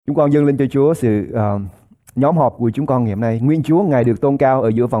Chúng con dâng lên cho Chúa sự nhóm họp của chúng con ngày hôm nay. Nguyện Chúa Ngài được tôn cao ở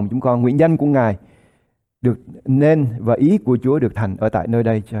giữa vòng chúng con. Nguyện danh của Ngài được nên và ý của Chúa được thành ở tại nơi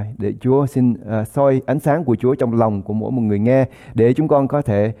đây, Trời. Để Chúa xin soi ánh sáng của Chúa trong lòng của mỗi một người nghe, để chúng con có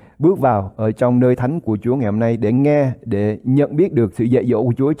thể bước vào ở trong nơi thánh của Chúa ngày hôm nay, để nghe, để nhận biết được sự dạy dỗ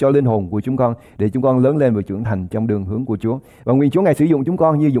của Chúa cho linh hồn của chúng con, để chúng con lớn lên và trưởng thành trong đường hướng của Chúa. Và nguyện Chúa Ngài sử dụng chúng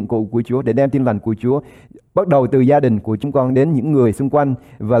con như dụng cụ của Chúa để đem tin lành của Chúa, bắt đầu từ gia đình của chúng con đến những người xung quanh.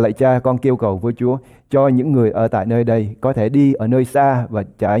 Và lạy Cha, con kêu cầu với Chúa cho những người ở tại nơi đây có thể đi ở nơi xa và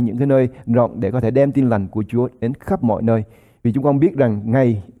trải những cái nơi rộng để có thể đem tin lành của Chúa đến khắp mọi nơi. Vì chúng con biết rằng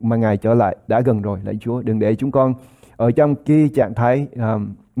ngày mà Ngài trở lại đã gần rồi. Lạy Chúa, đừng để chúng con ở trong cái trạng thái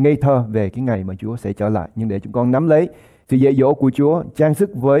ngây thơ về cái ngày mà Chúa sẽ trở lại, nhưng để chúng con nắm lấy sự dạy dỗ của Chúa, trang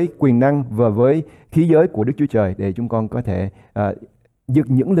sức với quyền năng và với khí giới của Đức Chúa Trời, để chúng con có thể giật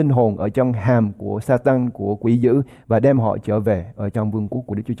những linh hồn ở trong hàm của Satan, của quỷ dữ, và đem họ trở về ở trong vương quốc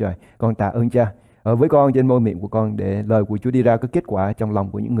của Đức Chúa Trời. Con tạ ơn Cha ở với con trên môi miệng của con, để lời của Chúa đi ra có kết quả trong lòng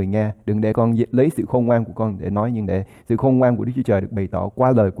của những người nghe. Đừng để con lấy sự khôn ngoan của con để nói, nhưng để sự khôn ngoan của Đức Chúa Trời được bày tỏ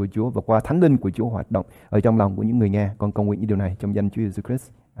qua lời của Chúa và qua Thánh Linh của Chúa hoạt động ở trong lòng của những người nghe. Con cầu nguyện những điều này trong danh Chúa Jesus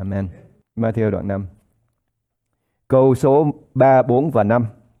Christ. Amen. Ma-thi-ơ đoạn 5 câu số 3, 4 và 5.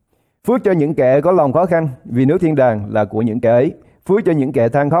 Phước cho những kẻ có lòng khó khăn, vì nước thiên đàng là của những kẻ ấy. Phước cho những kẻ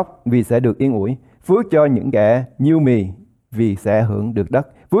than khóc, vì sẽ được yên ủi. Phước cho những kẻ nhu mì, vì sẽ hưởng được đất.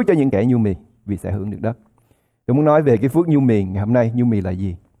 Phước cho những kẻ nhu mì, vì sẽ hưởng được đất. Tôi muốn nói về cái phước nhu mì ngày hôm nay. Nhu mì là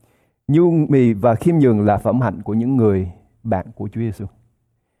gì? Nhu mì và khiêm nhường là phẩm hạnh của những người bạn của Chúa Giêsu.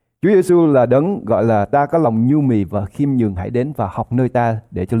 Chúa Giêsu là đấng gọi là ta có lòng nhu mì và khiêm nhường, hãy đến và học nơi ta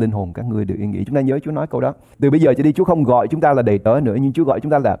để cho linh hồn các ngươi được yên nghỉ. Chúng ta nhớ Chúa nói câu đó. Từ bây giờ trở đi Chúa không gọi chúng ta là đầy tớ nữa, nhưng Chúa gọi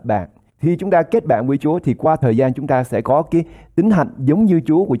chúng ta là bạn. Khi chúng ta kết bạn với Chúa thì qua thời gian chúng ta sẽ có cái tính hạnh giống như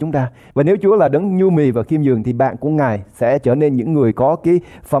Chúa của chúng ta. Và nếu Chúa là đấng nhu mì và khiêm nhường thì bạn của Ngài sẽ trở nên những người có cái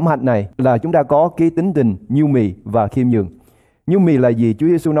phẩm hạnh này, là chúng ta có cái tính tình nhu mì và khiêm nhường. Nhu mì là gì? Chúa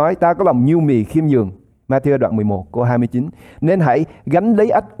Giêsu nói ta có lòng nhu mì khiêm nhường. Ma-thi-ơ đoạn 11 câu 29. Nên hãy gánh lấy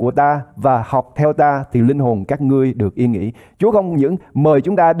ách của ta và học theo ta thì linh hồn các ngươi được yên nghỉ. Chúa không những mời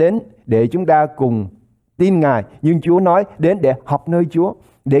chúng ta đến để chúng ta cùng tin Ngài, nhưng Chúa nói đến để học nơi Chúa,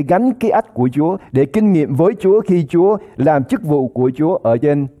 để gánh cái ách của Chúa, để kinh nghiệm với Chúa khi Chúa làm chức vụ của Chúa ở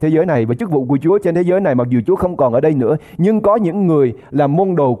trên thế giới này. Và chức vụ của Chúa trên thế giới này, mặc dù Chúa không còn ở đây nữa, nhưng có những người làm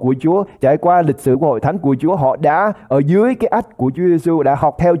môn đồ của Chúa trải qua lịch sử của hội thánh của Chúa, họ đã ở dưới cái ách của Chúa Giêsu, đã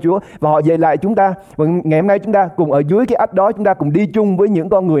học theo Chúa và họ dạy lại chúng ta. Và ngày hôm nay chúng ta cùng ở dưới cái ách đó, chúng ta cùng đi chung với những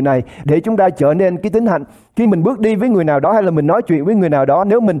con người này để chúng ta trở nên cái tính hạnh. Khi mình bước đi với người nào đó hay là mình nói chuyện với người nào đó,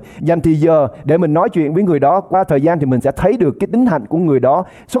 nếu mình dành thì giờ để mình nói chuyện với người đó, qua thời gian thì mình sẽ thấy được cái tính hạnh của người đó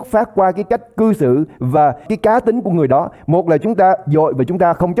xuất phát qua cái cách cư xử và cái cá tính của người đó. Một là chúng ta dội và chúng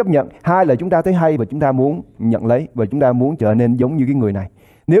ta không chấp nhận, hai là chúng ta thấy hay và chúng ta muốn nhận lấy và chúng ta muốn trở nên giống như cái người này.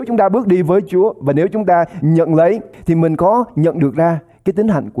 Nếu chúng ta bước đi với Chúa và nếu chúng ta nhận lấy thì mình có nhận được ra cái tính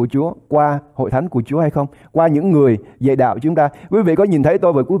hạnh của Chúa qua hội thánh của Chúa hay không? Qua những người dạy đạo chúng ta. Quý vị có nhìn thấy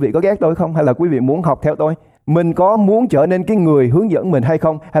tôi và quý vị có ghét tôi không? Hay là quý vị muốn học theo tôi? Mình có muốn trở nên cái người hướng dẫn mình hay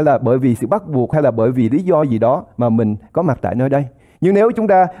không? Hay là bởi vì sự bắt buộc hay là bởi vì lý do gì đó mà mình có mặt tại nơi đây? Nhưng nếu chúng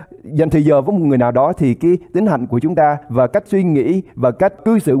ta dành thời giờ với một người nào đó thì cái tính hạnh của chúng ta và cách suy nghĩ và cách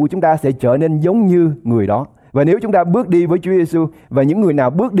cư xử của chúng ta sẽ trở nên giống như người đó. Và nếu chúng ta bước đi với Chúa Giêsu và những người nào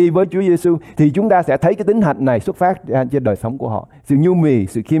bước đi với Chúa Giêsu thì chúng ta sẽ thấy cái tính hạnh này xuất phát ra trên đời sống của họ. Sự nhu mì,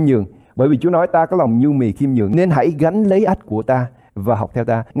 sự khiêm nhường. Bởi vì Chúa nói ta có lòng nhu mì khiêm nhường nên hãy gánh lấy ách của ta và học theo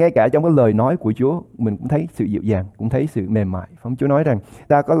ta. Ngay cả trong cái lời nói của Chúa mình cũng thấy sự dịu dàng, cũng thấy sự mềm mại. Phong Chúa nói rằng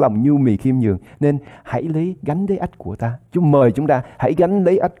ta có lòng nhu mì khiêm nhường nên hãy gánh lấy ách của ta. Chúa mời chúng ta hãy gánh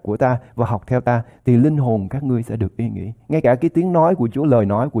lấy ách của ta và học theo ta thì linh hồn các ngươi sẽ được yên nghỉ. Ngay cả cái tiếng nói của Chúa, lời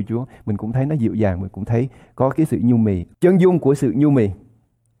nói của Chúa mình cũng thấy nó dịu dàng, mình cũng thấy có cái sự nhu mì. Chân dung của sự nhu mì.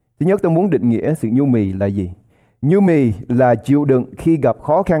 Thứ nhất tôi muốn định nghĩa sự nhu mì là gì. Nhu mì là chịu đựng khi gặp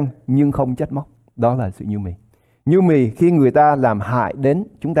khó khăn nhưng không trách móc. Đó là sự nhu mì. Nhu mì khi người ta làm hại đến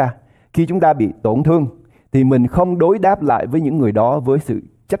chúng ta, khi chúng ta bị tổn thương thì mình không đối đáp lại với những người đó với sự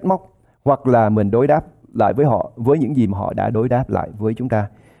trách móc, hoặc là mình đối đáp lại với họ với những gì mà họ đã đối đáp lại với chúng ta.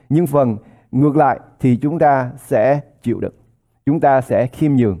 Nhưng phần ngược lại thì chúng ta sẽ chịu đựng, chúng ta sẽ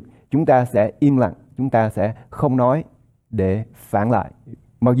khiêm nhường, chúng ta sẽ im lặng, chúng ta sẽ không nói để phản lại.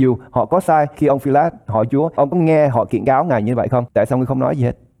 Mặc dù họ có sai, khi ông Phi-lát hỏi Chúa, ông có nghe họ kiện cáo Ngài như vậy không? Tại sao ngươi không nói gì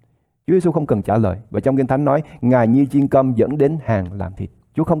hết? Chúa Giêsu không cần trả lời. Và trong Kinh Thánh nói Ngài như chiên câm dẫn đến hàng làm thịt.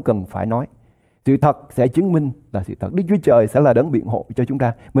 Chúa không cần phải nói. Sự thật sẽ chứng minh là sự thật. Đức Chúa Trời sẽ là đấng biện hộ cho chúng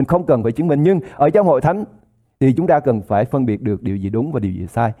ta. Mình không cần phải chứng minh. Nhưng ở trong hội thánh thì chúng ta cần phải phân biệt được điều gì đúng và điều gì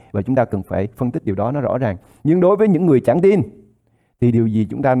sai. Và chúng ta cần phải phân tích điều đó nó rõ ràng. Nhưng đối với những người chẳng tin thì điều gì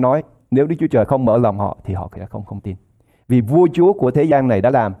chúng ta nói, nếu Đức Chúa Trời không mở lòng họ thì họ sẽ không tin. Vì vua chúa của thế gian này đã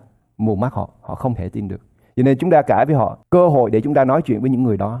làm mù mắt họ, họ không thể tin được. Cho nên chúng ta cãi với họ, cơ hội để chúng ta nói chuyện với những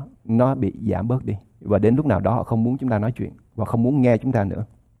người đó nó bị giảm bớt đi. Và đến lúc nào đó họ không muốn chúng ta nói chuyện và không muốn nghe chúng ta nữa.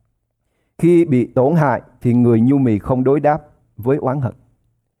 Khi bị tổn hại thì người nhu mì không đối đáp với oán hận,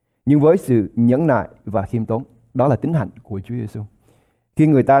 nhưng với sự nhẫn nại và khiêm tốn. Đó là tính hạnh của Chúa Giêsu. Khi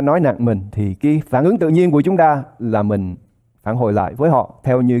người ta nói nặng mình thì cái phản ứng tự nhiên của chúng ta là mình phản hồi lại với họ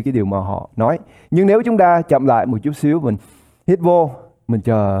theo như cái điều mà họ nói. Nhưng nếu chúng ta chậm lại một chút xíu, mình hít vô, mình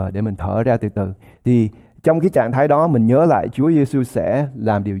chờ để mình thở ra từ từ, thì trong cái trạng thái đó mình nhớ lại Chúa Giêsu sẽ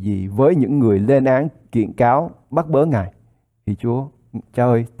làm điều gì với những người lên án, kiện cáo, bắt bớ Ngài. Thì Chúa, Cha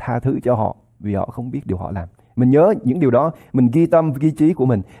ơi, tha thứ cho họ vì họ không biết điều họ làm. Mình nhớ những điều đó, mình ghi tâm, ghi trí của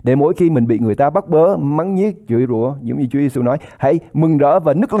mình, để mỗi khi mình bị người ta bắt bớ, mắng nhiếc, chửi rủa, giống như Chúa Giêsu nói, hãy mừng rỡ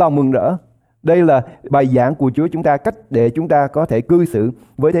và nức lòng mừng rỡ. Đây là bài giảng của Chúa chúng ta, cách để chúng ta có thể cư xử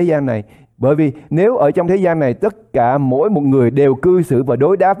với thế gian này. Bởi vì nếu ở trong thế gian này tất cả mỗi một người đều cư xử và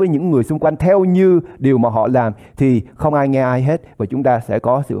đối đáp với những người xung quanh theo như điều mà họ làm, thì không ai nghe ai hết, và chúng ta sẽ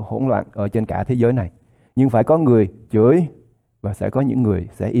có sự hỗn loạn ở trên cả thế giới này. Nhưng phải có người chửi và sẽ có những người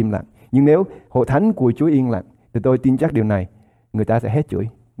sẽ im lặng. Nhưng nếu hội thánh của Chúa yên lặng thì tôi tin chắc điều này, người ta sẽ hết chửi,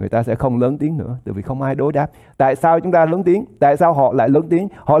 người ta sẽ không lớn tiếng nữa, tại vì không ai đối đáp. Tại sao chúng ta lớn tiếng? Tại sao họ lại lớn tiếng?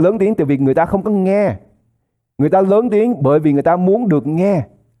 Họ lớn tiếng tại vì người ta không có nghe. Người ta lớn tiếng bởi vì người ta muốn được nghe.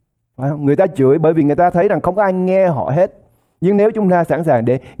 Người ta chửi bởi vì người ta thấy rằng không có ai nghe họ hết. Nhưng nếu chúng ta sẵn sàng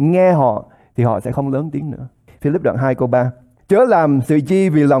để nghe họ thì họ sẽ không lớn tiếng nữa. Philip đoạn 2 câu 3: Chớ làm sự chi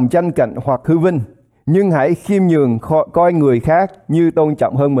vì lòng tranh cạnh hoặc hư vinh, nhưng hãy khiêm nhường coi người khác như tôn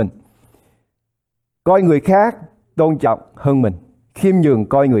trọng hơn mình. Coi người khác tôn trọng hơn mình. Khiêm nhường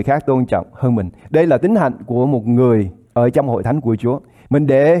coi người khác tôn trọng hơn mình. Đây là tính hạnh của một người ở trong hội thánh của Chúa. Mình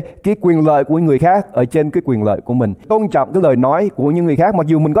để cái quyền lợi của người khác ở trên cái quyền lợi của mình. Tôn trọng cái lời nói của những người khác, mặc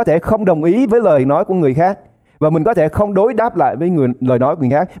dù mình có thể không đồng ý với lời nói của người khác, và mình có thể không đối đáp lại với lời nói của người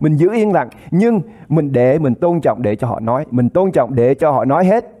khác. Mình giữ yên lặng, nhưng mình tôn trọng để cho họ nói. Mình tôn trọng để cho họ nói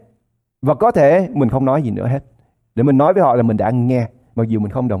hết. Và có thể mình không nói gì nữa hết, để mình nói với họ là mình đã nghe, mặc dù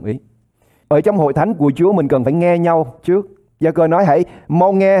mình không đồng ý. Ở trong hội thánh của Chúa mình cần phải nghe nhau trước. Gia-cơ nói hãy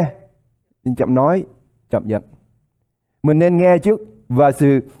mau nghe, chậm nói, chậm giận. Mình nên nghe trước, và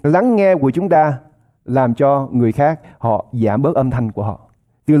sự lắng nghe của chúng ta làm cho người khác họ giảm bớt âm thanh của họ.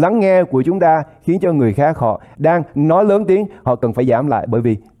 Sự lắng nghe của chúng ta khiến cho người khác họ đang nói lớn tiếng, họ cần phải giảm lại, bởi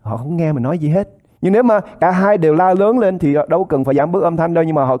vì họ không nghe mình nói gì hết. Nhưng nếu mà cả hai đều la lớn lên thì đâu cần phải giảm bớt âm thanh đâu,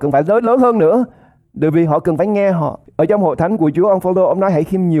 nhưng mà họ cần phải lớn hơn nữa, bởi vì họ cần phải nghe họ. Ở trong hội thánh của Chúa, ông Phaolô ông nói hãy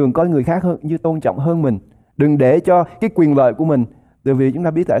khiêm nhường coi người khác hơn như tôn trọng hơn mình. Đừng để cho cái quyền lợi của mình, bởi vì chúng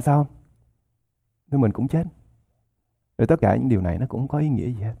ta biết tại sao thì mình cũng chết. Rồi tất cả những điều này nó cũng không có ý nghĩa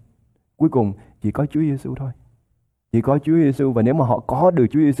gì hết. Cuối cùng chỉ có Chúa Giêsu thôi. Chỉ có Chúa Giêsu, và nếu mà họ có được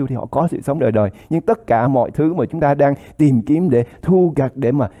Chúa Giêsu thì họ có sự sống đời đời. Nhưng tất cả mọi thứ mà chúng ta đang tìm kiếm để thu gặt,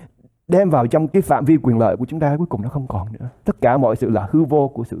 để mà đem vào trong cái phạm vi quyền lợi của chúng ta, cuối cùng nó không còn nữa. Tất cả mọi sự là hư vô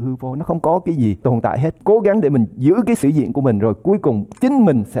của sự hư vô, nó không có cái gì tồn tại hết. Cố gắng để mình giữ cái sĩ diện của mình, rồi cuối cùng chính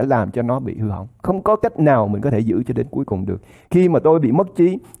mình sẽ làm cho nó bị hư hỏng. Không có cách nào mình có thể giữ cho đến cuối cùng được. Khi mà tôi bị mất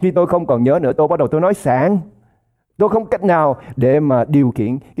trí, khi tôi không còn nhớ nữa, tôi bắt đầu tôi nói sảng. Tôi không cách nào để mà điều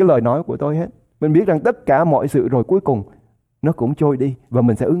khiển cái lời nói của tôi hết. Mình biết rằng tất cả mọi sự rồi cuối cùng nó cũng trôi đi, và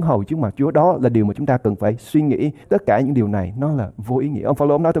mình sẽ ứng hầu trước mặt Chúa. Đó là điều mà chúng ta cần phải suy nghĩ. Tất cả những điều này nó là vô ý nghĩa. Ông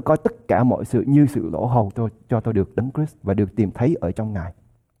Phaolô nói tôi coi tất cả mọi sự như sự lỗ hầu cho tôi được Đấng Christ và được tìm thấy ở trong Ngài.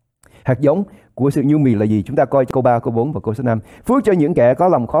 Hạt giống của sự nhu mì là gì? Chúng ta coi câu 3, câu 4 và câu số 5. Phước cho những kẻ có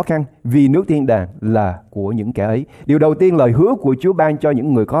lòng khó khăn, vì nước thiên đàng là của những kẻ ấy. Điều đầu tiên, lời hứa của Chúa ban cho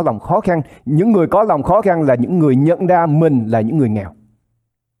những người có lòng khó khăn. Những người có lòng khó khăn là những người nhận ra mình là những người nghèo.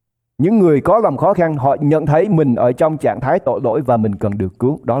 Những người có lòng khó khăn, họ nhận thấy mình ở trong trạng thái tội lỗi và mình cần được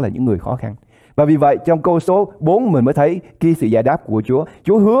cứu. Đó là những người khó khăn. Và vì vậy trong câu số 4 mình mới thấy cái sự giải đáp của Chúa.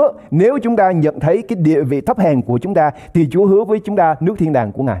 Chúa hứa nếu chúng ta nhận thấy cái địa vị thấp hèn của chúng ta, thì Chúa hứa với chúng ta nước thiên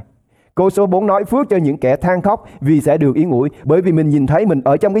đàng của Ngài. Câu số 4 nói phước cho những kẻ than khóc, vì sẽ được yên ủi. Bởi vì mình nhìn thấy mình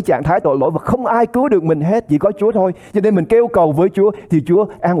ở trong cái trạng thái tội lỗi và không ai cứu được mình hết, chỉ có Chúa thôi. Cho nên mình kêu cầu với Chúa thì Chúa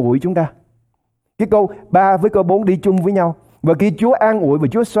an ủi chúng ta. Cái câu 3 với câu 4 đi chung với nhau. Và khi Chúa an ủi và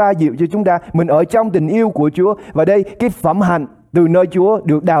Chúa xoa dịu cho chúng ta, mình ở trong tình yêu của Chúa. Và đây cái phẩm hạnh từ nơi Chúa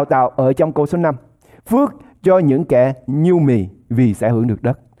được đào tạo ở trong câu số 5. Phước cho những kẻ nhu mì, vì sẽ hưởng được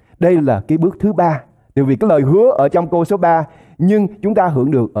đất. Đây là cái bước thứ 3. Từ vì cái lời hứa ở trong câu số 3, nhưng chúng ta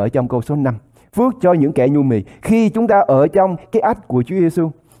hưởng được ở trong câu số 5. Phước cho những kẻ nhu mì. Khi chúng ta ở trong cái ách của Chúa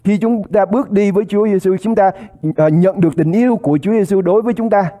Giêsu, khi chúng ta bước đi với Chúa Giêsu, chúng ta nhận được tình yêu của Chúa Giêsu đối với chúng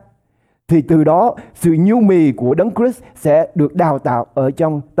ta, thì từ đó sự nhu mì của Đấng Christ sẽ được đào tạo ở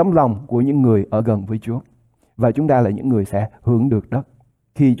trong tấm lòng của những người ở gần với Chúa. Và chúng ta là những người sẽ hưởng được đất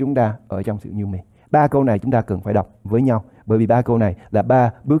khi chúng ta ở trong sự nhu mì. 3 câu này chúng ta cần phải đọc với nhau, bởi vì 3 câu này là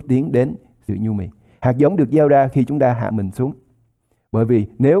 3 bước tiến đến sự nhu mì. Hạt giống được gieo ra khi chúng ta hạ mình xuống. Bởi vì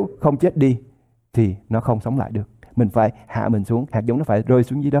nếu không chết đi thì nó không sống lại được. Mình phải hạ mình xuống, hạt giống nó phải rơi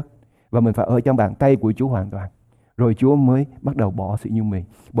xuống dưới đất. Và mình phải ở trong bàn tay của Chúa hoàn toàn. Rồi Chúa mới bắt đầu bỏ sự nhu mì.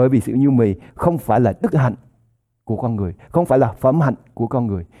 Bởi vì sự nhu mì không phải là đức hạnh của con người, không phải là phẩm hạnh của con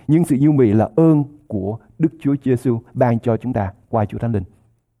người, nhưng sự nhu mì là ơn của Đức Chúa Giêsu ban cho chúng ta qua Chúa Thánh Linh.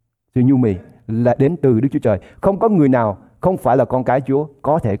 Sự nhu mì là đến từ Đức Chúa Trời. Không có người nào không phải là con cái Chúa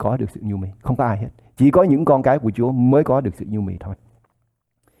có thể có được sự nhu mì. Không có ai hết. Chỉ có những con cái của Chúa mới có được sự nhu mì thôi.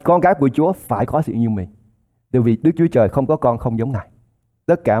 Con cái của Chúa phải có sự nhu mì. Tại vì Đức Chúa Trời không có con không giống Ngài.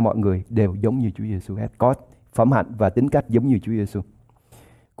 Tất cả mọi người đều giống như Chúa Giêsu hết, có phẩm hạnh và tính cách giống như Chúa Giêsu.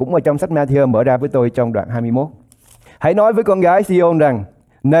 Cũng ở trong sách Ma-thi-ơ, mở ra với tôi trong đoạn 21. Hãy nói với con gái Si-ôn rằng: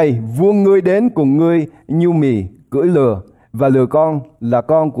 này, vua ngươi đến cùng ngươi nhu mì cưỡi lừa, và lừa con là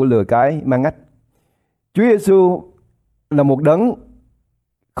con của lừa cái mang ách. Chúa Giêsu là một đấng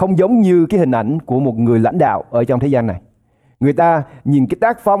không giống như cái hình ảnh của một người lãnh đạo ở trong thế gian này. Người ta nhìn cái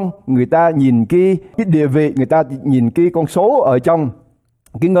tác phong, người ta nhìn cái địa vị, người ta nhìn cái con số ở trong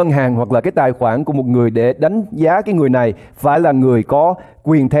cái ngân hàng hoặc là cái tài khoản của một người để đánh giá cái người này phải là người có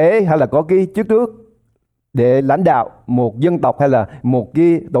quyền thế hay là có cái chức tước để lãnh đạo một dân tộc hay là một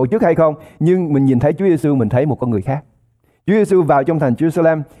cái tổ chức hay không. Nhưng mình nhìn thấy Chúa Giêsu, mình thấy một con người khác. Chúa Giêsu vào trong thành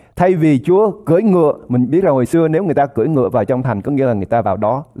Jerusalem, thay vì Chúa cưỡi ngựa, mình biết rằng hồi xưa nếu người ta cưỡi ngựa vào trong thành có nghĩa là người ta vào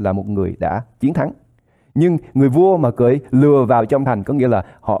đó là một người đã chiến thắng. Nhưng người vua mà cưỡi lừa vào trong thành có nghĩa là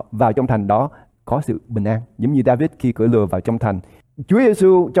họ vào trong thành đó có sự bình an. Giống như David khi cưỡi lừa vào trong thành. Chúa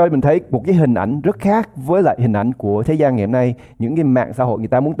Giêsu cho mình thấy một cái hình ảnh rất khác với lại hình ảnh của thế gian ngày hôm nay. Những cái mạng xã hội người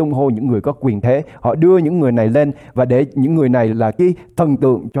ta muốn tung hô những người có quyền thế, họ đưa những người này lên và để những người này là cái thần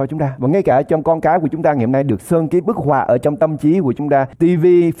tượng cho chúng ta. Và ngay cả trong con cái của chúng ta ngày hôm nay được sơn cái bức họa ở trong tâm trí của chúng ta. TV,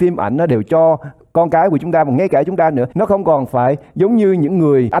 phim ảnh nó đều cho con cái của chúng ta, và ngay cả chúng ta nữa, nó không còn phải giống như những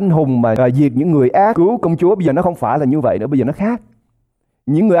người anh hùng mà diệt những người ác, cứu công chúa. Bây giờ nó không phải là như vậy nữa, bây giờ nó khác.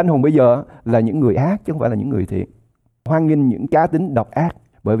 Những người anh hùng bây giờ là những người ác chứ không phải là những người thiện. Hoan nghênh những cá tính độc ác,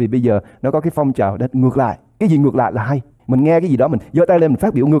 bởi vì bây giờ nó có cái phong trào để ngược lại. Cái gì ngược lại là hay. Mình nghe cái gì đó mình giơ tay lên mình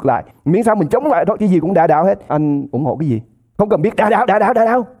phát biểu ngược lại, miễn sao mình chống lại thôi, cái gì cũng đả đảo hết. Anh ủng hộ cái gì? Không cần biết đả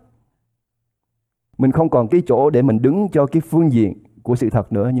đảo. Mình không còn cái chỗ để mình đứng cho cái phương diện của sự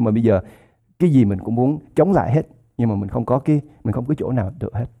thật nữa. Nhưng mà bây giờ cái gì mình cũng muốn chống lại hết, nhưng mà mình không có cái chỗ nào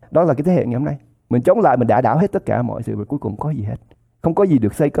được hết. Đó là cái thế hệ ngày hôm nay. Mình chống lại, mình đả đảo hết tất cả mọi sự, và cuối cùng có gì hết. Không có gì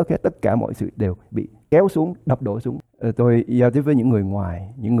được xây cất hết, tất cả mọi sự đều bị kéo xuống, đập đổ xuống. Tôi giao tiếp với những người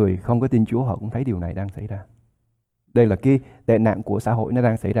ngoài, những người không có tin Chúa, họ cũng thấy điều này đang xảy ra. Đây là cái tệ nạn của xã hội nó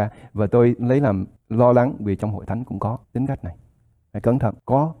đang xảy ra, và tôi lấy làm lo lắng vì trong hội thánh cũng có tính cách này. Phải cẩn thận,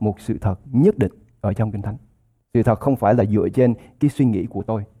 có một sự thật nhất định ở trong Kinh Thánh. Sự thật không phải là dựa trên cái suy nghĩ của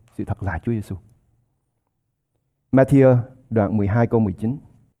tôi, sự thật là Chúa Giêsu. Ma-thi-ơ đoạn 12 câu 19.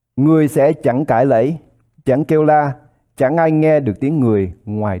 Người sẽ chẳng cãi lẫy, chẳng kêu la, chẳng ai nghe được tiếng người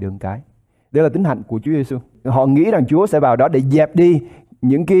ngoài đường cái. Đây là tính hạnh của Chúa Giêsu. Họ nghĩ rằng Chúa sẽ vào đó để dẹp đi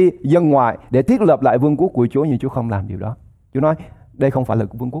những cái dân ngoại, để thiết lập lại vương quốc của Chúa, nhưng Chúa không làm điều đó. Chúa nói đây không phải là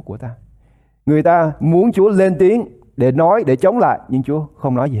vương quốc của ta. Người ta muốn Chúa lên tiếng để nói, để chống lại, nhưng Chúa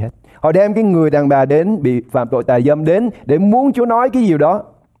không nói gì hết. Họ đem cái người đàn bà đến bị phạm tội tà dâm đến để muốn Chúa nói cái gì đó,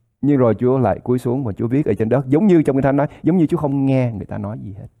 nhưng rồi Chúa lại cúi xuống và Chúa viết ở trên đất, giống như trong Kinh Thánh nói, giống như Chúa không nghe người ta nói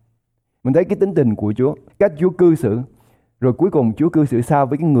gì hết. Mình thấy cái tính tình của Chúa, cách Chúa cư xử. Rồi cuối cùng Chúa cư xử sao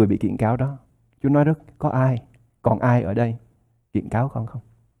với cái người bị kiện cáo đó? Chúa nói rất, có ai, còn ai ở đây kiện cáo con không?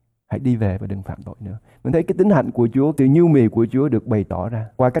 Hãy đi về và đừng phạm tội nữa. Mình thấy cái tính hạnh của Chúa, sự nhu mì của Chúa được bày tỏ ra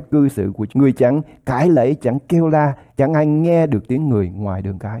qua cách cư xử của Chúa. Người chẳng cãi lẫy, chẳng kêu la, chẳng ai nghe được tiếng người ngoài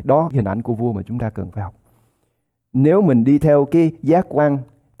đường cái. Đó hình ảnh của vua mà chúng ta cần phải học. Nếu mình đi theo cái giác quan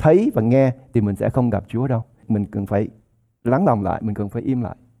thấy và nghe thì mình sẽ không gặp Chúa đâu. Mình cần phải lắng lòng lại, mình cần phải im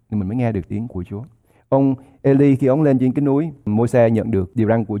lại thì mình mới nghe được tiếng của Chúa. Ông Eli khi ông lên trên cái núi, Môi-se nhận được điều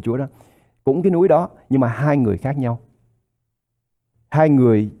răn của Chúa đó. Cũng cái núi đó, nhưng mà hai người khác nhau. Hai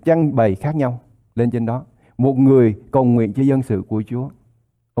người chăn bày khác nhau lên trên đó. Một người cầu nguyện cho dân sự của Chúa,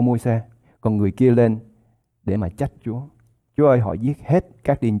 ông Môi-se, còn người kia lên để mà trách Chúa. Chúa ơi, họ giết hết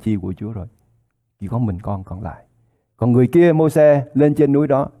các tiên tri của Chúa rồi, chỉ có mình con còn lại. Còn người kia, Môi-se, lên trên núi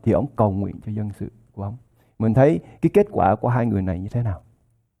đó thì ông cầu nguyện cho dân sự của ông. Mình thấy cái kết quả của hai người này như thế nào.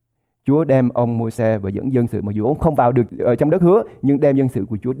 Chúa đem ông Môi-se và dẫn dân sự, mặc dù ông không vào được ở trong đất hứa, nhưng đem dân sự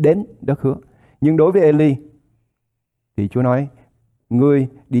của Chúa đến đất hứa. Nhưng đối với Eli thì Chúa nói, ngươi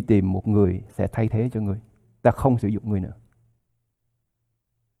đi tìm một người sẽ thay thế cho ngươi. Ta không sử dụng ngươi nữa.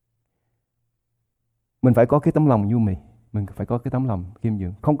 Mình phải có cái tấm lòng nhu mì, mình phải có cái tấm lòng khiêm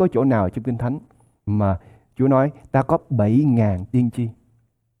nhường. Không có chỗ nào trong Kinh Thánh mà Chúa nói ta có 7.000 tiên tri,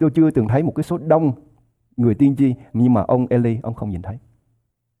 Tôi chưa từng thấy một cái số đông người tiên tri, nhưng mà ông Eli, ông không nhìn thấy.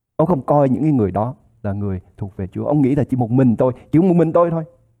 Ông không coi những cái người đó là người thuộc về Chúa. Ông nghĩ là chỉ một mình tôi thôi.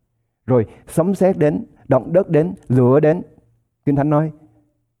 Rồi sấm sét đến, động đất đến, lửa đến. Kinh Thánh nói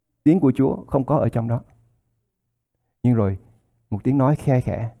tiếng của Chúa không có ở trong đó. Nhưng rồi một tiếng nói khe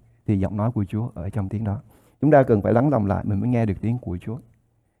khẽ thì giọng nói của Chúa ở trong tiếng đó. Chúng ta cần phải lắng lòng lại mình mới nghe được tiếng của Chúa.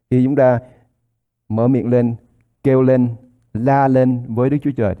 Khi chúng ta mở miệng lên, kêu lên, la lên với Đức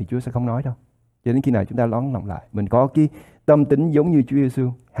Chúa Trời thì Chúa sẽ không nói đâu. Cho đến khi nào chúng ta lắng lòng lại, mình có cái tâm tính giống như Chúa Giêsu,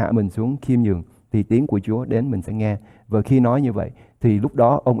 hạ mình xuống khiêm nhường, thì tiếng của Chúa đến mình sẽ nghe. Và khi nói như vậy thì lúc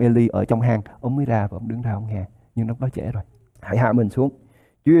đó ông Eli ở trong hang, ông mới ra và ông đứng ra ông nghe. Nhưng lúc đó trễ rồi. Hãy hạ mình xuống.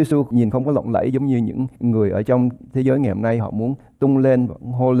 Chúa Giêsu nhìn không có lộng lẫy giống như những người ở trong thế giới ngày hôm nay. Họ muốn tung lên,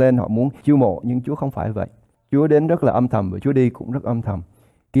 hô lên, họ muốn chiêu mộ. Nhưng Chúa không phải vậy. Chúa đến rất là âm thầm và Chúa đi cũng rất âm thầm.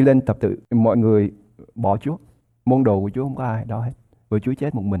 Khi lên thập tự, mọi người bỏ Chúa. Môn đồ của Chúa không có ai đó hết. Và Chúa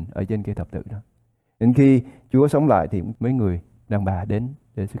chết một mình ở trên cây thập tự đó. Đến khi Chúa sống lại thì mấy người đàn bà đến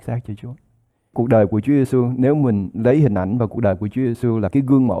để xuất xác cho Chúa. Cuộc đời của Chúa Giêsu, nếu mình lấy hình ảnh và cuộc đời của Chúa Giêsu là cái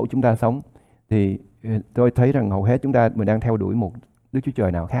gương mẫu chúng ta sống, thì tôi thấy rằng hầu hết mình đang theo đuổi một Đức Chúa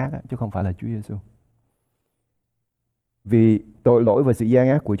Trời nào khác chứ không phải là Chúa Giêsu. Vì tội lỗi và sự gian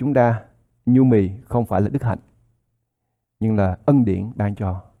ác của chúng ta, nhu mì không phải là đức hạnh, nhưng là ân điển ban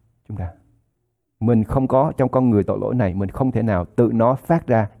cho chúng ta. Mình không có trong con người tội lỗi này, mình không thể nào tự nó phát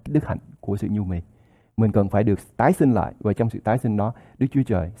ra cái đức hạnh của sự nhu mì. Mình cần phải được tái sinh lại, và trong sự tái sinh đó, Đức Chúa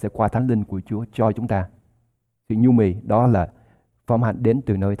Trời sẽ qua Thánh Linh của Chúa cho chúng ta. Sự nhu mì đó là phẩm hạnh đến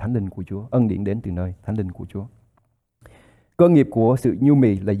từ nơi Thánh Linh của Chúa, ân điển đến từ nơi Thánh Linh của Chúa. Cơ nghiệp của sự nhu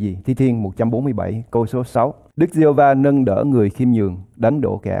mì là gì? Thi Thiên 147 câu số 6. Đức Giê-hô-va nâng đỡ người khiêm nhường, đánh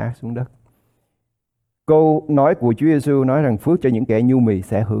đổ kẻ ác xuống đất. Câu nói của Chúa Giêsu nói rằng phước cho những kẻ nhu mì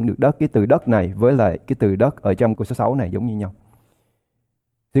sẽ hưởng được đất. Cái từ đất này với lại cái từ đất ở trong câu số 6 này giống như nhau.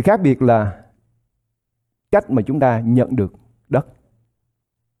 Sự khác biệt là cách mà chúng ta nhận được đất.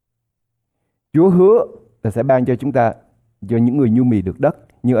 Chúa hứa là sẽ ban cho chúng ta, cho những người nhu mì được đất.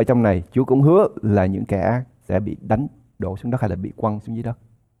 Nhưng ở trong này Chúa cũng hứa là những kẻ ác sẽ bị đánh đổ xuống đất hay là bị quăng xuống dưới đất.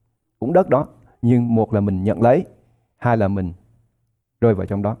 Cũng đất đó, nhưng một là mình nhận lấy, hai là mình rơi vào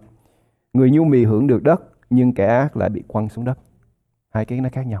trong đó. Người nhu mì hưởng được đất, nhưng kẻ ác lại bị quăng xuống đất. Hai cái nó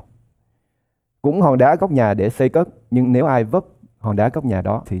khác nhau. Cũng hòn đá góc nhà để xây cất, nhưng nếu ai vấp hòn đá góc nhà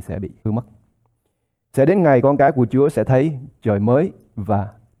đó thì sẽ bị hư mất. Sẽ đến ngày con cái của Chúa sẽ thấy trời mới và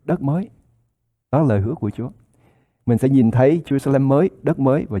đất mới. Đó là lời hứa của Chúa. Mình sẽ nhìn thấy Jerusalem mới, đất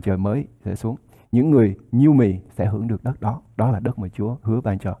mới và trời mới sẽ xuống. Những người nhu mì sẽ hưởng được đất đó. Đó là đất mà Chúa hứa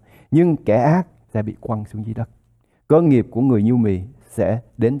ban cho. Nhưng kẻ ác sẽ bị quăng xuống dưới đất. Cơ nghiệp của người nhu mì sẽ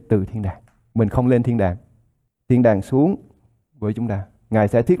đến từ thiên đàng. Mình không lên thiên đàng. Thiên đàng xuống với chúng ta. Ngài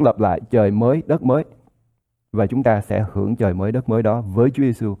sẽ thiết lập lại trời mới, đất mới. Và chúng ta sẽ hưởng trời mới, đất mới đó với Chúa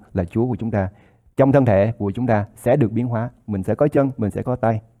Giêsu là Chúa của chúng ta. Trong thân thể của chúng ta sẽ được biến hóa. Mình sẽ có chân, mình sẽ có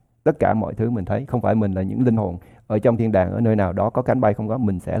tay. Tất cả mọi thứ mình thấy. Không phải mình là những linh hồn ở trong thiên đàng, ở nơi nào đó có cánh bay không có.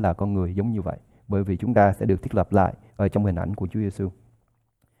 Mình sẽ là con người giống như vậy. Bởi vì chúng ta sẽ được thiết lập lại ở trong hình ảnh của Chúa Giêsu.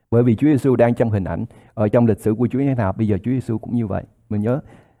 Bởi vì Chúa Giêsu đang trong hình ảnh ở trong lịch sử của Chúa như thế nào, bây giờ Chúa Giêsu cũng như vậy. Mình nhớ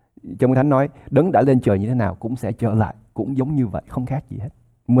trong Kinh Thánh nói đấng đã lên trời như thế nào cũng sẽ trở lại cũng giống như vậy, không khác gì hết.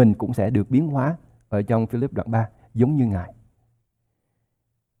 Mình cũng sẽ được biến hóa ở trong Philip đoạn 3 giống như Ngài.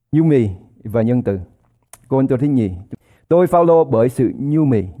 Nhu mì và nhân từ. Cô-rinh-tô thứ nhì. Tôi Phao-lô bởi sự nhu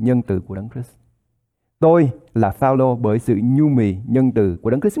mì nhân từ của Đấng Christ. Tôi là Phao-lô bởi sự nhu mì nhân từ của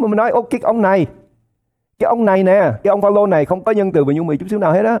Đấng Christ. Mà mình nói cái ông này nè, cái ông Phao-lô này không có nhân từ và nhu mì chút xíu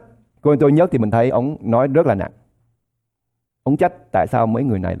nào hết á. Cô-rinh-tô nhất thì mình thấy ông nói rất là nặng. Ông trách tại sao mấy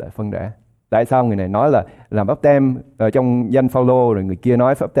người này lại phân rẽ. Tại sao người này nói là làm báp têm ở trong danh Phao-lô, rồi người kia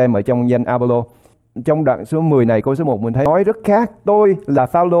nói báp têm ở trong danh A-pô-lô. Trong đoạn số 10 này, câu số 1 mình thấy nói rất khác. Tôi là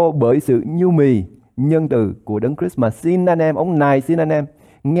Phao-lô bởi sự nhu mì nhân từ của Đấng Christ. Mà xin anh em, ông này xin anh em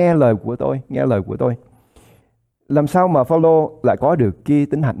nghe lời của tôi, nghe lời của tôi. Làm sao mà Phao-lô lại có được cái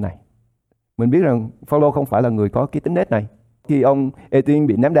tính hạnh này? Mình biết rằng Phao-lô không phải là người có cái tính nết này. Khi ông Ê-tiên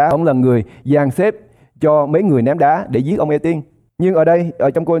bị ném đá, ông là người dàn xếp cho mấy người ném đá để giết ông Ê-tiên. Nhưng ở đây,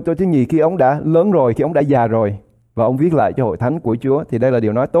 ở trong Cô-rinh-tô thứ nhì, khi ông đã lớn rồi, khi ông đã già rồi, và ông viết lại cho hội thánh của Chúa, thì đây là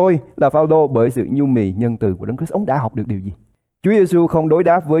điều nói tôi là Phao-lô bởi sự nhu mì nhân từ của Đấng Christ. Ông đã học được điều gì? Chúa Giêsu không đối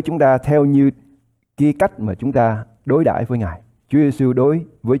đáp với chúng ta theo như cái cách mà chúng ta đối đãi với Ngài. Chúa Giêsu đối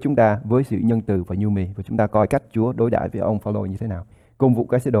với chúng ta với sự nhân từ và nhu mì, và chúng ta coi cách Chúa đối đãi với ông Phao-lô như thế nào. Công vụ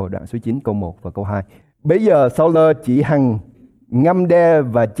các sứ đồ đoạn số 9 câu 1 và câu 2. Bây giờ Sau-lơ chỉ hằng ngâm đe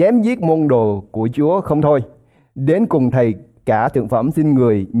và chém giết môn đồ của Chúa không thôi. Đến cùng thầy cả thượng phẩm xin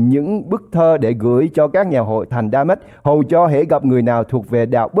người những bức thơ để gửi cho các nhà hội thành Đa-mếch, hầu cho hễ gặp người nào thuộc về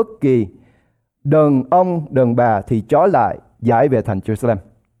đạo bất kỳ, đàn ông đàn bà thì trói lại giải về thành Jerusalem.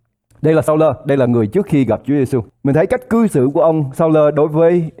 Đây là Saul, đây là người trước khi gặp Chúa Giêsu. Mình thấy cách cư xử của ông Saul đối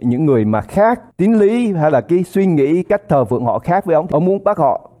với những người mà khác tín lý hay là cái suy nghĩ, cách thờ phượng họ khác với ông. Ông muốn bắt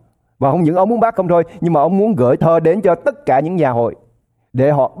họ, và không những ông muốn bắt không thôi, nhưng mà ông muốn gửi thơ đến cho tất cả những nhà hội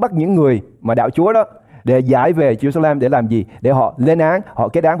để họ bắt những người mà đạo Chúa đó, để giải về Jerusalem. Để làm gì? Để họ lên án, họ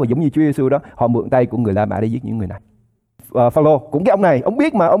kết án, và giống như Chúa Giêsu đó, họ mượn tay của người La Mã để giết những người này. Phao-lô cũng cái ông này, ông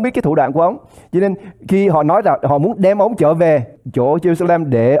biết mà, ông biết cái thủ đoạn của ông, cho nên khi họ nói là họ muốn đem ông trở về chỗ Jerusalem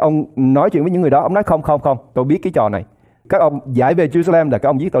để ông nói chuyện với những người đó, ông nói không, tôi biết cái trò này, các ông giải về Jerusalem là các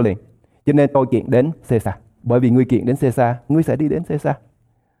ông giết tôi liền, cho nên tôi kiện đến Caesar. Bởi vì ngươi kiện đến Caesar, ngươi sẽ đi đến Caesar.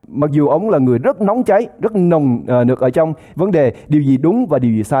 Mặc dù ông là người rất nóng cháy, rất nồng nực ở trong vấn đề điều gì đúng và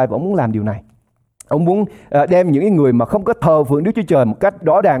điều gì sai, và ông muốn làm điều này. Ông muốn đem những người mà không có thờ phượng Đức Chúa Trời một cách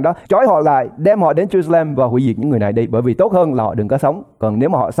rõ ràng đó, trói họ lại, đem họ đến Jerusalem và hủy diệt những người này đi. Bởi vì tốt hơn là họ đừng có sống. Còn nếu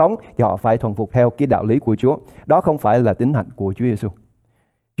mà họ sống thì họ phải thuần phục theo cái đạo lý của Chúa. Đó không phải là tín hạnh của Chúa Giêsu.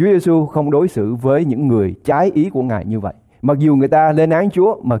 Chúa Giêsu không đối xử với những người trái ý của Ngài như vậy. Mặc dù người ta lên án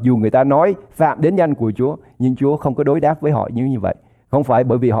Chúa, mặc dù người ta nói phạm đến danh của Chúa, nhưng Chúa không có đối đáp với họ như vậy. Không phải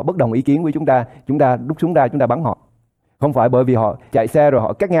bởi vì họ bất đồng ý kiến với chúng ta rút súng ra chúng ta bắn họ. Không phải bởi vì họ chạy xe rồi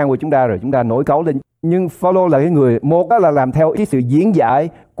họ cắt ngang của chúng ta rồi chúng ta nổi cáu lên. Nhưng Phao-lô là cái người, một đó là làm theo cái sự diễn giải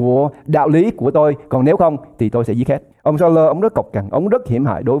của đạo lý của tôi, còn nếu không thì tôi sẽ giết hết. Ông Saul ông rất cộc cằn, ông rất hiểm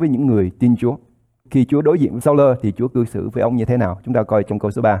hại đối với những người tin Chúa. Khi Chúa đối diện với Saul thì Chúa cư xử với ông như thế nào? Chúng ta coi trong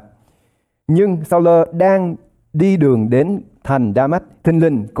câu số 3. Nhưng Saul đang đi đường đến thành Đa-mách, thình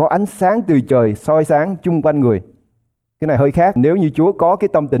lình có ánh sáng từ trời soi sáng chung quanh người. Cái này hơi khác. Nếu như Chúa có cái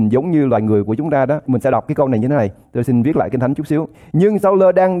tâm tình giống như loài người của chúng ta đó, mình sẽ đọc cái câu này như thế này. Tôi xin viết lại Kinh Thánh chút xíu. Nhưng Saul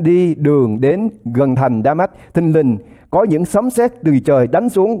đang đi đường đến gần thành Đa-mách, thình lình có những sấm sét từ trời đánh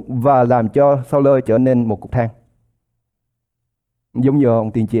xuống và làm cho Saul trở nên một cục than. Giống như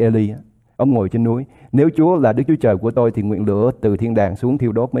ông tiên tri Eli, ông ngồi trên núi. Nếu Chúa là Đức Chúa Trời của tôi thì nguyện lửa từ thiên đàng xuống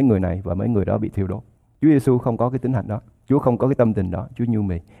thiêu đốt mấy người này, và mấy người đó bị thiêu đốt. Chúa Giêsu không có cái tính hạnh đó. Chúa không có cái tâm tình đó. Chúa nhu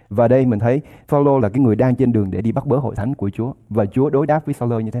mì. Và đây mình thấy Phao-lô là cái người đang trên đường để đi bắt bớ hội thánh của Chúa. Và Chúa đối đáp với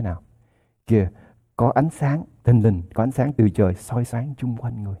Saul như thế nào? Kìa, có ánh sáng thình lình, có ánh sáng từ trời soi sáng chung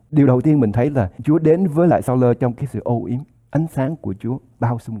quanh người. Điều đầu tiên mình thấy là Chúa đến với lại Saul trong cái sự âu yếm. Ánh sáng của Chúa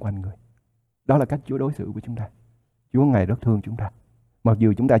bao xung quanh người. Đó là cách Chúa đối xử với chúng ta. Chúa Ngài rất thương chúng ta. Mặc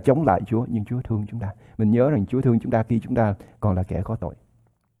dù chúng ta chống lại Chúa, nhưng Chúa thương chúng ta. Mình nhớ rằng Chúa thương chúng ta khi chúng ta còn là kẻ có tội.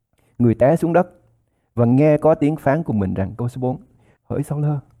 Người té xuống đất và nghe có tiếng phán cùng mình rằng, câu số 4, hỡi Saul,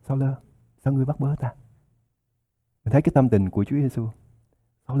 sao ngươi bắt bớ ta? Mình thấy cái tâm tình của Chúa Giêsu.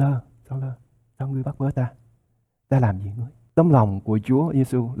 Saul, sao ngươi bắt bớ ta? Ta làm gì ngươi? Tấm lòng của Chúa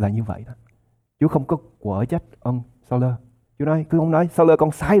Giêsu là như vậy đó. Chúa không có quở trách ông Saul. Chúa nói, cứ không nói, Saul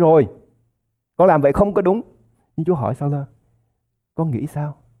con sai rồi, con làm vậy không có đúng. Nhưng Chúa hỏi Saul, con nghĩ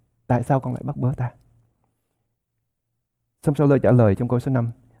sao? Tại sao con lại bắt bớ ta? Xong Saul trả lời trong câu số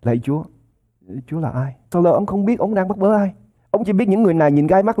 5, lạy Chúa, Chúa là ai? Saul ông không biết ông đang bắt bớ ai. Ông chỉ biết những người này nhìn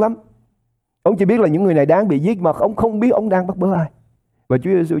gai mắt lắm. Ông chỉ biết là những người này đáng bị giết, mà ông không biết ông đang bắt bớ ai. Và Chúa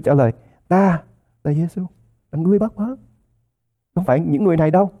Giêsu trả lời, ta là Giêsu, là ngươi bắt bớ. Không phải những người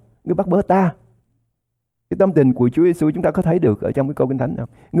này đâu, ngươi bắt bớ ta. Cái tâm tình của Chúa Giêsu chúng ta có thấy được ở trong cái câu Kinh Thánh nào?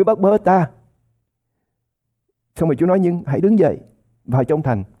 Ngươi bắt bớ ta. Xong rồi Chúa nói, nhưng hãy đứng dậy vào trong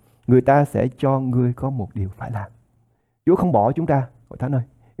thành, người ta sẽ cho ngươi có một điều phải làm. Chúa không bỏ chúng ta. Hội thánh ơi,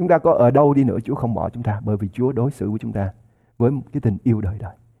 chúng ta có ở đâu đi nữa, Chúa không bỏ chúng ta, bởi vì Chúa đối xử với chúng ta với một cái tình yêu đời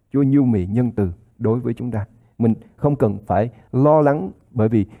đời. Chúa nhu mì nhân từ đối với chúng ta. Mình không cần phải lo lắng, bởi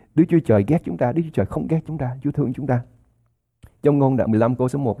vì Đức Chúa Trời ghét chúng ta. Đức Chúa Trời không ghét chúng ta, Chúa thương chúng ta. Trong Ngôn đoạn 15 câu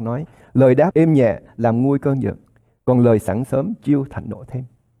số 1 nói, lời đáp êm nhẹ làm nguôi cơn giận, còn lời sẵn sớm chiêu thạnh nộ thêm.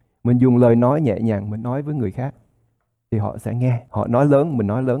 Mình dùng lời nói nhẹ nhàng, mình nói với người khác thì họ sẽ nghe. Họ nói lớn, mình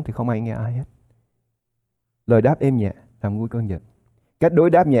nói lớn thì không ai nghe ai hết. Lời đáp êm nhẹ làm nguôi cơn giận. Cách đối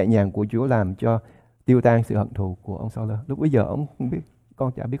đáp nhẹ nhàng của Chúa làm cho tiêu tan sự hận thù của ông Saul. Lúc bấy giờ ông không biết,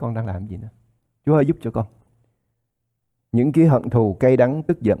 con chả biết con đang làm gì nữa. Chúa ơi giúp cho con. Những cái hận thù, cay đắng,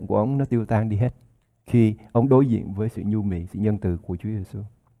 tức giận của ông nó tiêu tan đi hết khi ông đối diện với sự nhu mì, sự nhân từ của Chúa Giêsu.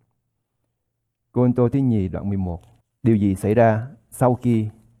 Cô-rinh-tô thứ nhì đoạn 11. Điều gì xảy ra sau khi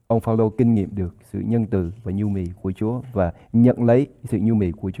ông Phao-lô kinh nghiệm được sự nhân từ và nhu mì của Chúa và nhận lấy sự nhu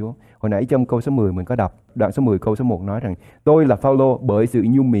mì của Chúa? Hồi nãy trong câu số 10 mình có đọc, đoạn số 10 câu số 1 nói rằng, tôi là Phao-lô bởi sự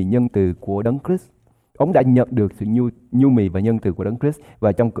nhu mì nhân từ của Đấng Christ. Ông đã nhận được sự nhu mì và nhân từ của Đấng Christ.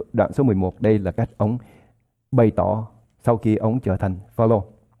 Và trong đoạn số 11 đây là cách ông bày tỏ sau khi ông trở thành Phao-lô.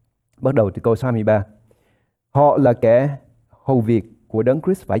 Bắt đầu từ câu số 23. Họ là kẻ hầu việc của Đấng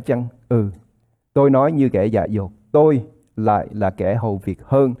Christ phải chăng? Tôi nói như kẻ dại dột. Tôi lại là kẻ hầu việc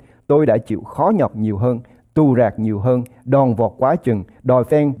hơn. Tôi đã chịu khó nhọc nhiều hơn, tù rạc nhiều hơn, đòn vọt quá chừng, đòi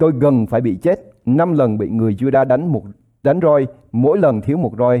phen tôi gần phải bị chết. 5 lần bị người Juda đánh Đánh roi, mỗi lần thiếu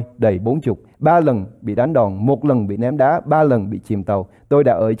một roi đầy 40. 3 lần bị đánh đòn, 1 lần bị ném đá, 3 lần bị chìm tàu. Tôi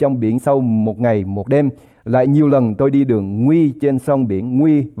đã ở trong biển sâu 1 ngày 1 đêm. Lại nhiều lần tôi đi đường nguy trên sông biển,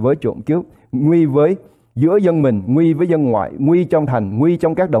 nguy với trộm cướp, nguy với giữa dân mình, nguy với dân ngoại, nguy trong thành, nguy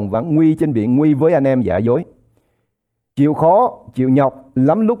trong các đồng vắng, nguy trên biển, nguy với anh em giả dối. Chịu khó, chịu nhọc,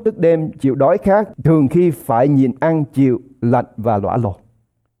 lắm lúc thức đêm, chịu đói khát, thường khi phải nhịn ăn, chịu lạnh và lõa lồ.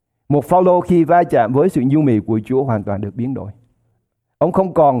 Một Phao-lô khi va chạm với sự nhu mì của Chúa hoàn toàn được biến đổi. Ông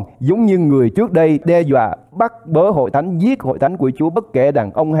không còn giống như người trước đây đe dọa bắt bớ hội thánh, giết hội thánh của Chúa, bất kể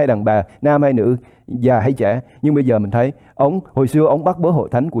đàn ông hay đàn bà, nam hay nữ, già hay trẻ. Nhưng bây giờ mình thấy hồi xưa ông bắt bớ hội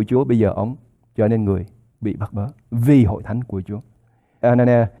thánh của Chúa, bây giờ ông trở nên người bị bắt bớ vì hội thánh của Chúa.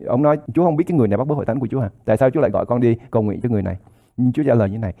 Ông nói Chúa không biết cái người này bắt bớ hội thánh của Chúa hả? Tại sao Chúa lại gọi con đi cầu nguyện cho người này? Nhưng Chúa trả lời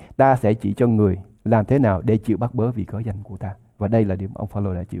như này: ta sẽ chỉ cho người làm thế nào để chịu bắt bớ vì cớ danh của ta. Và đây là điểm ông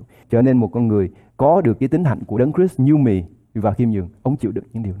Phao-lô đã chịu. Trở nên một con người có được cái tính hạnh của Đấng Christ, nhu mì và khiêm nhường. Ông chịu đựng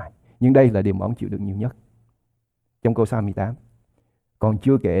những điều này. Nhưng đây là điều mà ông chịu đựng nhiều nhất. Trong câu Sa 18: còn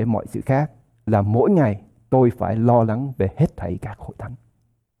chưa kể mọi sự khác, là mỗi ngày tôi phải lo lắng về hết thảy các hội thánh.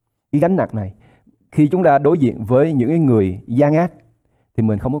 Cái gánh nặng này, khi chúng ta đối diện với những người gian ác thì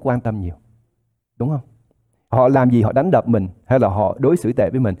mình không có quan tâm nhiều, đúng không? Họ làm gì, họ đánh đập mình hay là họ đối xử tệ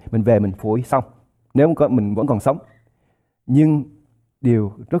với mình về mình phủi xong, nếu mình vẫn còn sống. Nhưng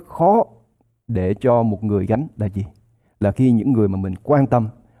điều rất khó để cho một người gánh là gì? Là khi những người mà mình quan tâm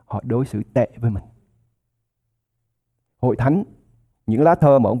họ đối xử tệ với mình. Hội thánh, những lá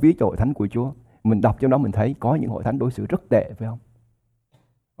thơ mà ông viết cho hội thánh của Chúa, mình đọc trong đó mình thấy có những hội thánh đối xử rất tệ với ông.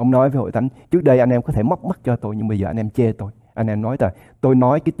 Ông nói với hội thánh: trước đây anh em có thể móc mắt cho tôi, nhưng bây giờ anh em chê tôi. Anh em nói tôi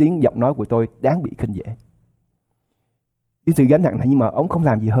nói cái tiếng giọng nói của tôi đáng bị khinh dễ. Cái sự gánh nặng này, nhưng mà ông không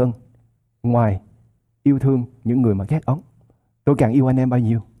làm gì hơn ngoài yêu thương những người mà ghét ông. Tôi càng yêu anh em bao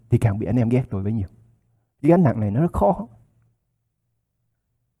nhiêu thì càng bị anh em ghét tôi bấy nhiêu. Cái gánh nặng này nó rất khó.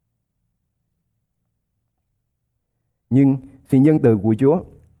 Nhưng sự nhân từ của Chúa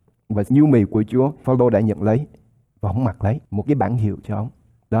và nhu mì của Chúa, Phao-lô đã nhận lấy và ông mặc lấy một cái bản hiệu cho ông.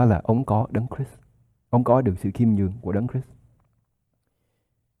 Đó là ông có Đấng Christ. Ông có được sự khiêm nhường của Đấng Christ.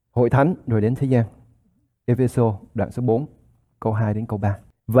 Hội thánh rồi đến thế gian. Ê-phê-sô đoạn số 4 câu 2 đến câu 3.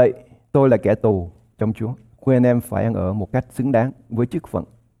 Vậy tôi là kẻ tù trong Chúa, khuyên anh em phải ăn ở một cách xứng đáng với chức phận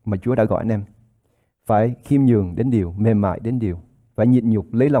mà Chúa đã gọi anh em. Phải khiêm nhường đến điều, mềm mại đến điều, phải nhịn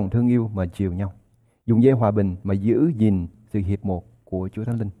nhục lấy lòng thương yêu mà chiều nhau, dùng dây hòa bình mà giữ gìn sự hiệp một của Chúa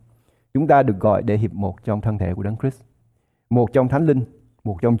Thánh Linh. Chúng ta được gọi để hiệp một trong thân thể của Đấng Christ, một trong Thánh Linh,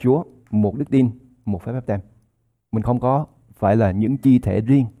 một trong Chúa, một đức tin, một phép báp têm. Mình không có phải là những chi thể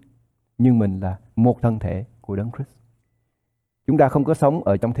riêng, nhưng mình là một thân thể của Đấng Christ. Chúng ta không có sống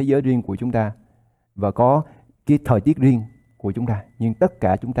ở trong thế giới riêng của chúng ta và có cái thời tiết riêng của chúng ta, nhưng tất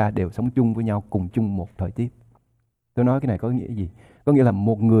cả chúng ta đều sống chung với nhau, cùng chung một thời tiết. Tôi nói cái này có nghĩa gì? Có nghĩa là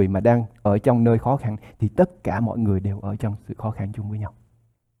một người mà đang ở trong nơi khó khăn thì tất cả mọi người đều ở trong sự khó khăn chung với nhau.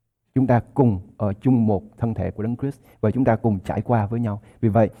 Chúng ta cùng ở chung một thân thể của Đấng Christ và chúng ta cùng trải qua với nhau. Vì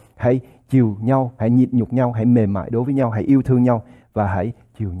vậy, hãy chiều nhau, hãy nhịn nhục nhau, hãy mềm mại đối với nhau, hãy yêu thương nhau và hãy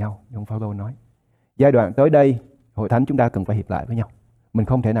chiều nhau. Ông Phao-lô nói, giai đoạn tới đây, hội thánh chúng ta cần phải hiệp lại với nhau. Mình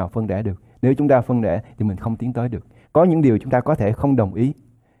không thể nào phân rẽ được. Nếu chúng ta phân rẽ thì mình không tiến tới được. Có những điều chúng ta có thể không đồng ý,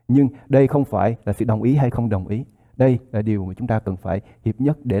 nhưng đây không phải là sự đồng ý hay không đồng ý. Đây là điều mà chúng ta cần phải hiệp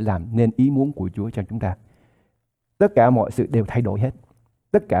nhất để làm nên ý muốn của Chúa cho chúng ta. Tất cả mọi sự đều thay đổi hết.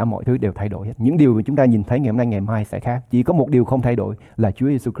 Tất cả mọi thứ đều thay đổi hết. Những điều mà chúng ta nhìn thấy ngày hôm nay, ngày mai sẽ khác. Chỉ có một điều không thay đổi là Chúa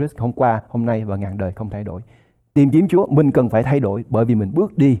Giêsu Christ hôm qua, hôm nay và ngàn đời không thay đổi. Tìm kiếm Chúa, mình cần phải thay đổi bởi vì mình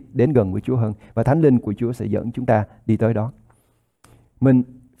bước đi đến gần với Chúa hơn và Thánh Linh của Chúa sẽ dẫn chúng ta đi tới đó. Mình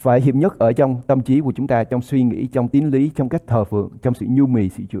phải hiệp nhất ở trong tâm trí của chúng ta, trong suy nghĩ, trong tín lý, trong cách thờ phượng, trong sự nhu mì,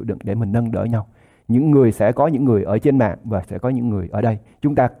 sự chịu đựng để mình nâng đỡ nhau. Những người sẽ có những người ở trên mạng và sẽ có những người ở đây.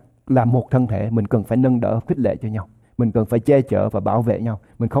 Chúng ta là một thân thể, mình cần phải nâng đỡ, khích lệ cho nhau. Mình cần phải che chở và bảo vệ nhau.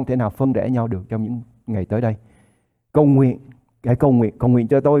 Mình không thể nào phân rẽ nhau được trong những ngày tới đây. Cầu nguyện, hãy cầu nguyện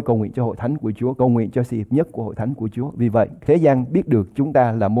cho tôi, cầu nguyện cho hội thánh của Chúa, cầu nguyện cho sự hiệp nhất của hội thánh của Chúa. Vì vậy, thế gian biết được chúng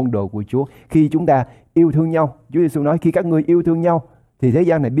ta là môn đồ của Chúa khi chúng ta yêu thương nhau. Chúa Giêsu nói, khi các ngươi yêu thương nhau thì thế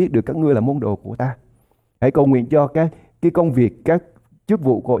gian này biết được các ngươi là môn đồ của ta. Hãy cầu nguyện cho cái công việc, các chức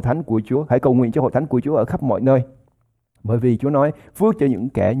vụ của hội thánh của Chúa. Hãy cầu nguyện cho hội thánh của Chúa ở khắp mọi nơi. Bởi vì Chúa nói, phước cho những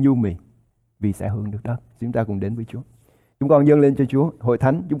kẻ nhu mì vì sẽ hưởng được đất. Chúng ta cùng đến với Chúa. Chúng con dâng lên cho Chúa hội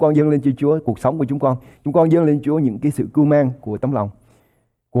thánh, chúng con dâng lên cho Chúa cuộc sống của chúng con dâng lên Chúa những cái sự cưu mang của tấm lòng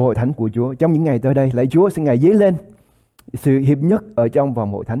của hội thánh của Chúa trong những ngày tới đây. Lạy Chúa, xin Ngài dấy lên sự hiệp nhất ở trong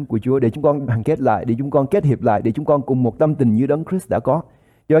vòng hội thánh của Chúa để chúng con đoàn kết lại, để chúng con kết hiệp lại, để chúng con cùng một tâm tình như Đấng Christ đã có.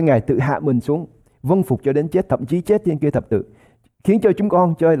 Cho Ngài tự hạ mình xuống, vâng phục cho đến chết, thậm chí chết trên cây thập tự, khiến cho chúng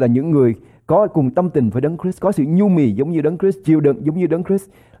con cho là những người có cùng tâm tình với Đấng Christ, có sự nhu mì giống như Đấng Christ, chịu đựng giống như Đấng Christ.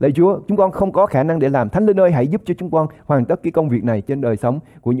 Lạy Chúa, chúng con không có khả năng để làm. Thánh Linh ơi, hãy giúp cho chúng con hoàn tất cái công việc này trên đời sống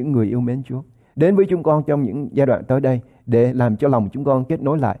của những người yêu mến Chúa. Đến với chúng con trong những giai đoạn tới đây để làm cho lòng chúng con kết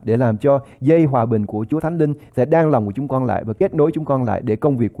nối lại, để làm cho dây hòa bình của Chúa Thánh Linh sẽ đan lòng của chúng con lại và kết nối chúng con lại, để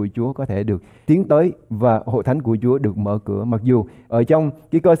công việc của Chúa có thể được tiến tới và hội thánh của Chúa được mở cửa, mặc dù ở trong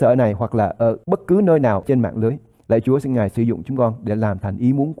cái cơ sở này hoặc là ở bất cứ nơi nào trên mạng lưới. Lạy Chúa, xin Ngài sử dụng chúng con để làm thành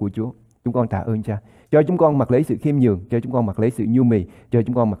ý muốn của Chúa. Chúng con tạ ơn Cha. Cho chúng con mặc lấy sự khiêm nhường, cho chúng con mặc lấy sự nhu mì, cho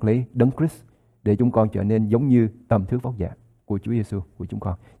chúng con mặc lấy Đấng Christ, để chúng con trở nên giống như tầm thước vóc dạng của Chúa Giêsu của chúng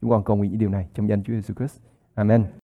con. Chúng con cầu nguyện những điều này trong danh Chúa Giêsu Christ. Amen.